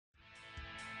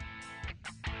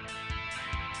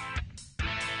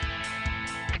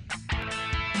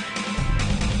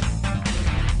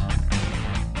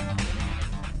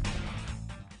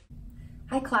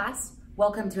class,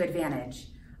 welcome to EdVantage.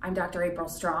 I'm Dr. April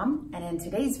Strom, and in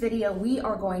today's video, we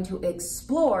are going to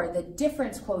explore the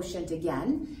difference quotient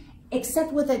again,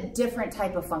 except with a different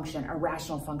type of function, a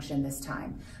rational function this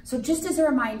time. So just as a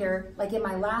reminder, like in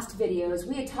my last videos,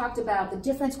 we had talked about the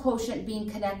difference quotient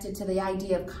being connected to the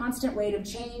idea of constant rate of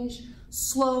change,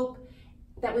 slope,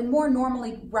 that we more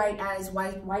normally write as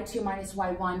y2 minus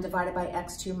y1 divided by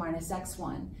x2 minus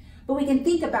x1. But we can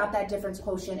think about that difference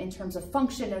quotient in terms of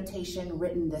function notation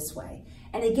written this way.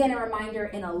 And again, a reminder,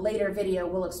 in a later video,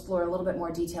 we'll explore a little bit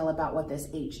more detail about what this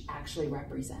h actually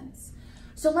represents.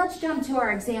 So let's jump to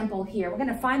our example here. We're going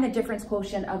to find the difference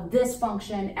quotient of this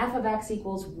function, f of x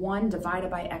equals 1 divided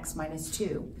by x minus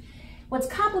 2. What's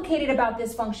complicated about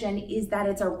this function is that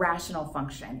it's a rational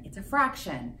function. It's a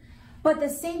fraction. But the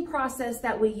same process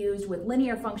that we used with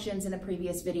linear functions in the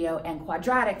previous video and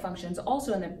quadratic functions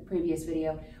also in the previous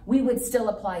video, we would still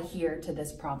apply here to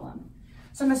this problem.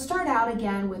 So I'm going to start out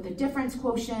again with the difference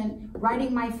quotient.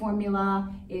 Writing my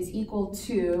formula is equal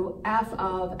to f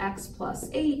of x plus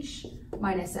h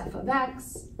minus f of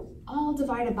x, all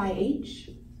divided by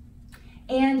h.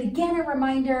 And again, a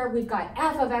reminder, we've got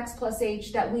f of x plus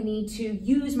h that we need to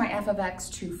use my f of x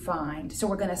to find. So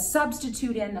we're going to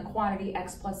substitute in the quantity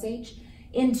x plus h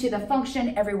into the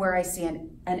function everywhere I see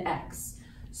an x.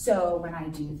 So when I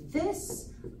do this,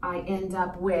 I end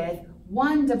up with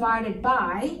 1 divided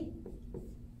by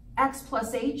x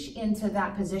plus h into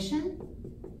that position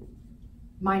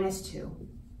minus 2.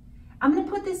 I'm going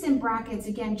to put this in brackets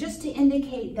again just to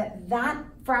indicate that that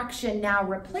fraction now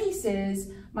replaces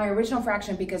my original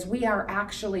fraction because we are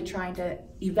actually trying to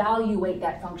evaluate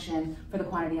that function for the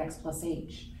quantity x plus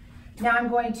h. Now I'm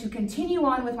going to continue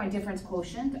on with my difference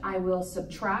quotient. I will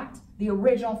subtract the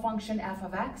original function f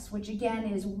of x, which again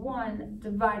is 1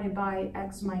 divided by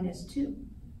x minus 2.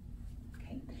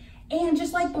 Okay. And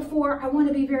just like before, I want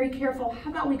to be very careful.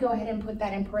 How about we go ahead and put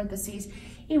that in parentheses?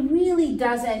 It really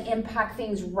doesn't impact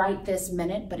things right this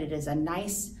minute, but it is a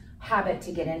nice habit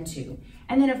to get into.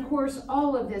 And then of course,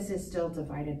 all of this is still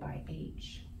divided by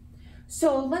h.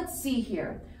 So let's see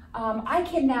here. I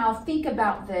can now think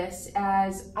about this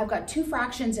as I've got two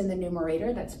fractions in the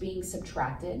numerator that's being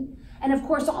subtracted. And of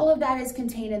course, all of that is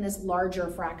contained in this larger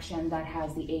fraction that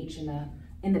has the h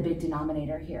in the big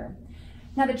denominator here.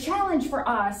 Now the challenge for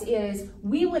us is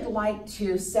we would like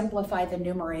to simplify the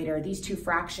numerator, these two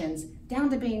fractions, down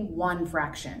to being one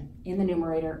fraction in the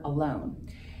numerator alone.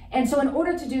 And so in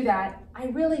order to do that, I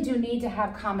really do need to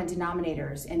have common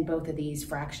denominators in both of these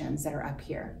fractions that are up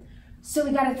here. So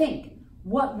we got to think,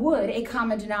 what would a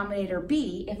common denominator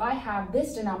be if I have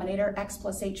this denominator, x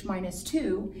plus h minus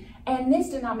 2, and this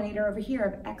denominator over here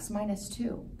of x minus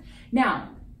 2?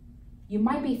 Now, you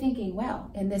might be thinking, well,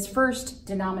 in this first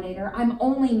denominator, I'm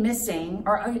only missing,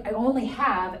 or I only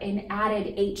have an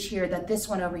added h here that this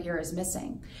one over here is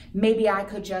missing. Maybe I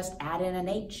could just add in an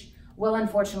h. Well,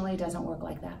 unfortunately, it doesn't work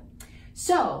like that.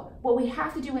 So what we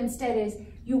have to do instead is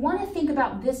you want to think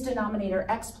about this denominator,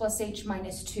 x plus h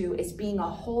minus 2, as being a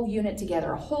whole unit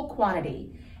together, a whole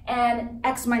quantity, and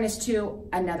x minus 2,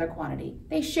 another quantity.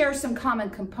 They share some common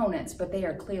components, but they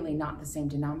are clearly not the same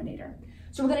denominator.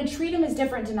 So we're going to treat them as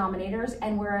different denominators,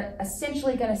 and we're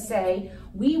essentially going to say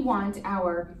we want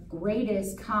our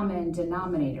greatest common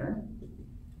denominator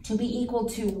to be equal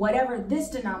to whatever this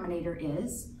denominator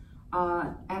is,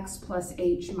 x plus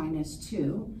h minus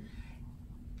 2,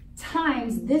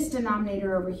 times this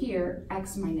denominator over here,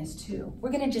 x minus 2.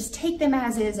 We're going to just take them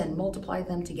as is and multiply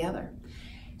them together.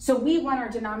 So we want our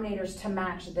denominators to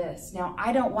match this. Now,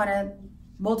 I don't want to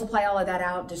multiply all of that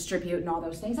out, distribute, and all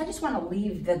those things. I just want to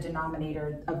leave the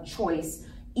denominator of choice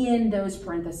in those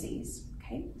parentheses,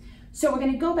 okay? So we're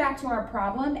going to go back to our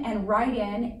problem and write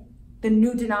in the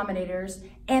new denominators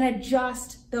and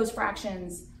adjust those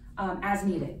fractions as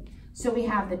needed. So we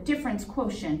have the difference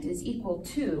quotient is equal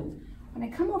to, when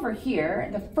I come over here,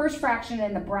 the first fraction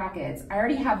in the brackets, I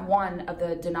already have one of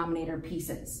the denominator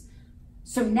pieces.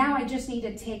 So now I just need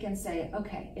to take and say,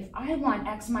 okay, if I want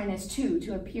x minus 2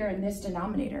 to appear in this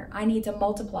denominator, I need to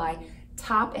multiply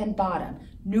top and bottom,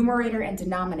 numerator and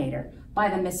denominator, by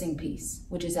the missing piece,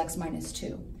 which is x minus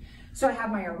 2. So I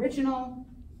have my original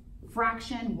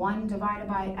fraction, 1 divided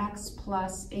by x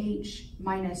plus h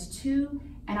minus 2,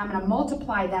 and I'm going to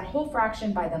multiply that whole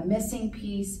fraction by the missing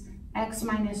piece, x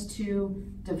minus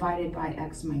 2 divided by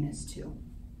x minus 2.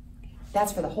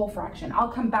 That's for the whole fraction.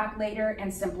 I'll come back later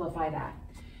and simplify that.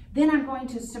 Then I'm going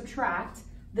to subtract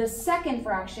the second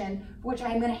fraction, which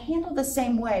I'm going to handle the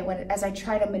same way as I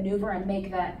try to maneuver and make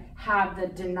that have the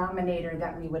denominator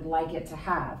that we would like it to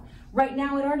have. Right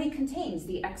now it already contains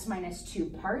the x minus 2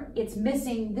 part. It's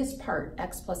missing this part,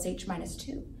 x plus h minus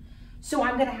 2. So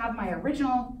I'm going to have my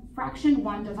original fraction,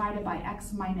 1 divided by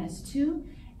x minus 2,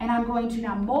 and I'm going to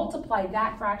now multiply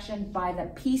that fraction by the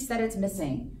piece that it's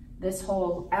missing, this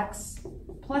whole x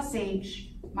plus h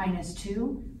minus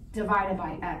 2 divided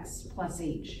by x plus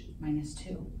h minus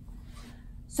 2.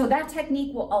 So that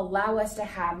technique will allow us to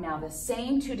have now the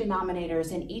same two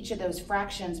denominators in each of those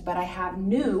fractions, but I have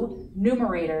new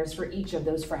numerators for each of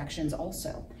those fractions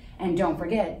also. And don't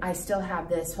forget, I still have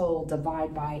this whole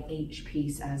divide by h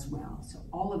piece as well. So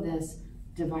all of this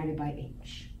divided by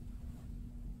h.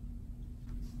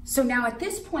 So now at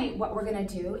this point, what we're going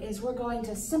to do is we're going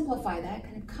to simplify that,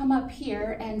 kind of come up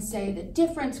here and say the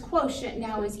difference quotient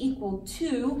now is equal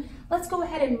to, let's go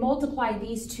ahead and multiply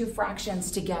these two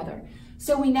fractions together.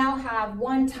 So we now have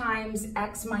 1 times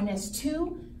x minus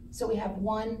 2. So we have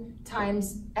 1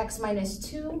 times x minus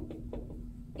 2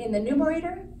 in the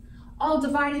numerator, all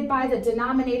divided by the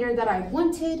denominator that I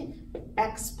wanted,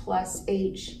 x plus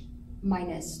h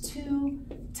minus 2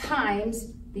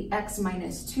 times the x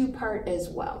minus 2 part as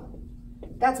well.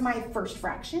 That's my first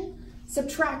fraction.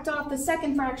 Subtract off the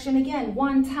second fraction again,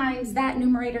 1 times that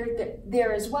numerator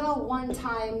there as well, 1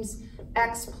 times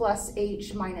x plus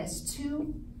h minus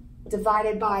 2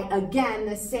 divided by, again,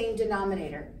 the same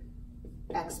denominator,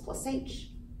 x plus h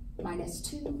minus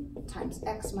 2 times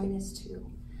x minus 2.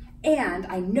 And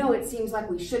I know it seems like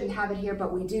we shouldn't have it here,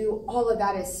 but we do. All of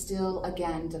that is still,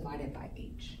 again, divided by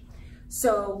h.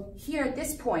 So here at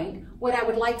this point, what I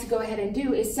would like to go ahead and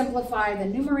do is simplify the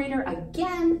numerator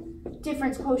again.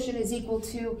 Difference quotient is equal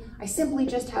to, I simply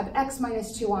just have x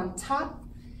minus 2 on top.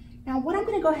 Now what I'm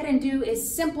going to go ahead and do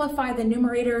is simplify the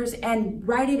numerators and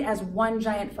write it as one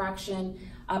giant fraction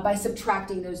by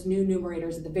subtracting those new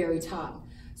numerators at the very top.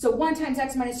 So 1 times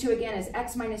x minus 2 again is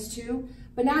x minus 2,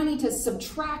 but now I need to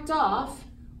subtract off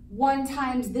 1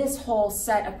 times this whole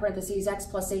set of parentheses, x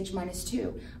plus h minus 2.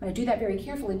 I'm going to do that very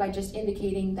carefully by just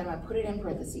indicating that I'm going to put it in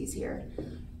parentheses here.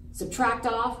 Subtract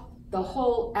off the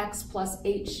whole x plus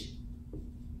h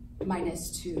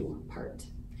minus 2 part.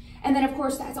 And then of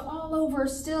course that's all over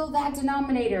still that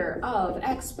denominator of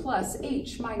x plus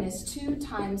h minus 2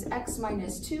 times x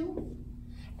minus 2.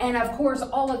 And of course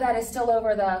all of that is still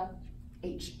over the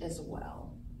h as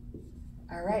well.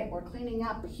 All right, we're cleaning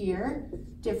up here.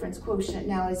 Difference quotient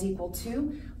now is equal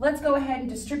to, let's go ahead and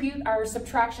distribute our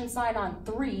subtraction sign on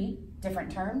 3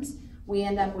 different terms. We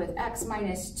end up with x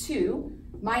minus 2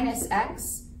 minus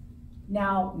x,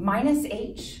 now minus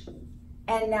h,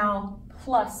 and now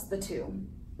plus the 2.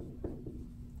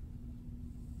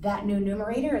 That new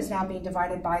numerator is now being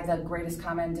divided by the greatest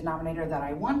common denominator that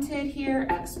I wanted here,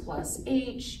 x plus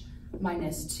h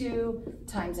minus 2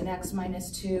 times an x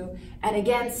minus 2, and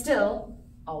again, still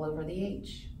all over the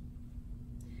h.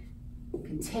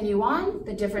 Continue on,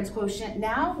 the difference quotient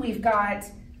now, we've got,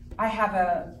 I have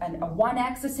a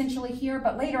 1x essentially here,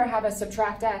 but later I have a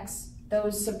subtract x.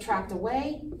 Those subtract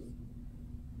away.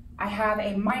 I have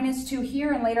a minus 2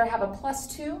 here, and later I have a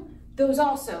plus 2. Those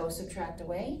also subtract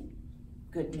away.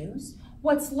 Good news.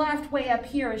 What's left way up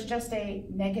here is just a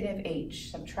negative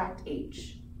h, subtract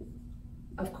h.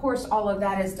 Of course, all of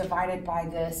that is divided by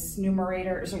this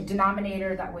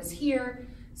denominator that was here.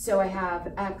 So I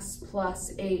have x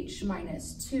plus h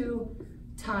minus 2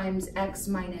 times x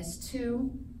minus 2.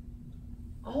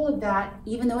 All of that,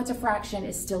 even though it's a fraction,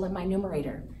 is still in my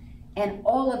numerator. And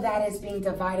all of that is being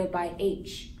divided by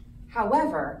h.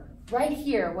 However, right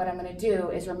here, what I'm going to do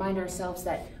is remind ourselves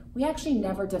that we actually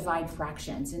never divide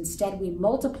fractions. Instead, we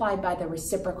multiply by the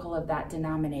reciprocal of that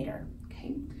denominator,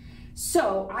 okay?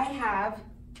 So I have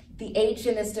the h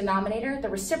in this denominator. The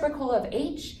reciprocal of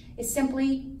h is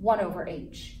simply 1 over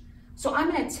h. So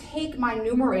I'm going to take my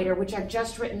numerator, which I've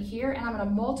just written here, and I'm going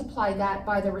to multiply that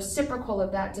by the reciprocal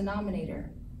of that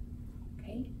denominator,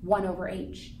 okay? 1 over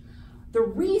h. The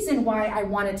reason why I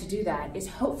wanted to do that is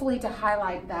hopefully to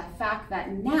highlight the fact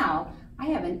that now I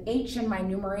have an h in my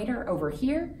numerator over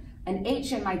here, an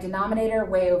h in my denominator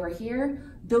way over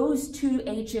here. Those two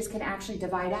h's can actually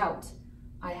divide out.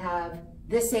 I have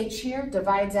this h here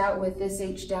divides out with this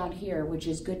h down here, which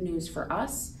is good news for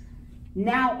us.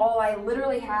 Now all I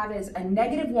literally have is a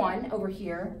negative 1 over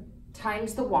here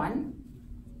times the 1.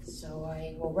 So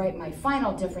I will write my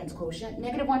final difference quotient.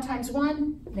 Negative 1 times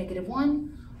 1, negative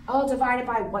 1, all divided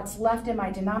by what's left in my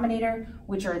denominator,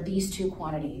 which are these two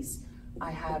quantities.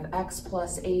 I have x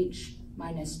plus h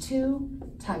minus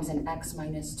 2 times an x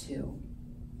minus 2.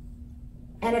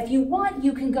 And if you want,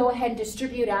 you can go ahead and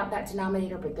distribute out that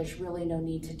denominator, but there's really no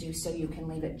need to do so. You can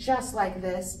leave it just like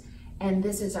this. And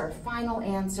this is our final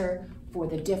answer for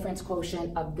the difference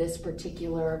quotient of this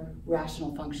particular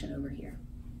rational function over here.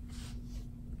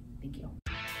 Thank you.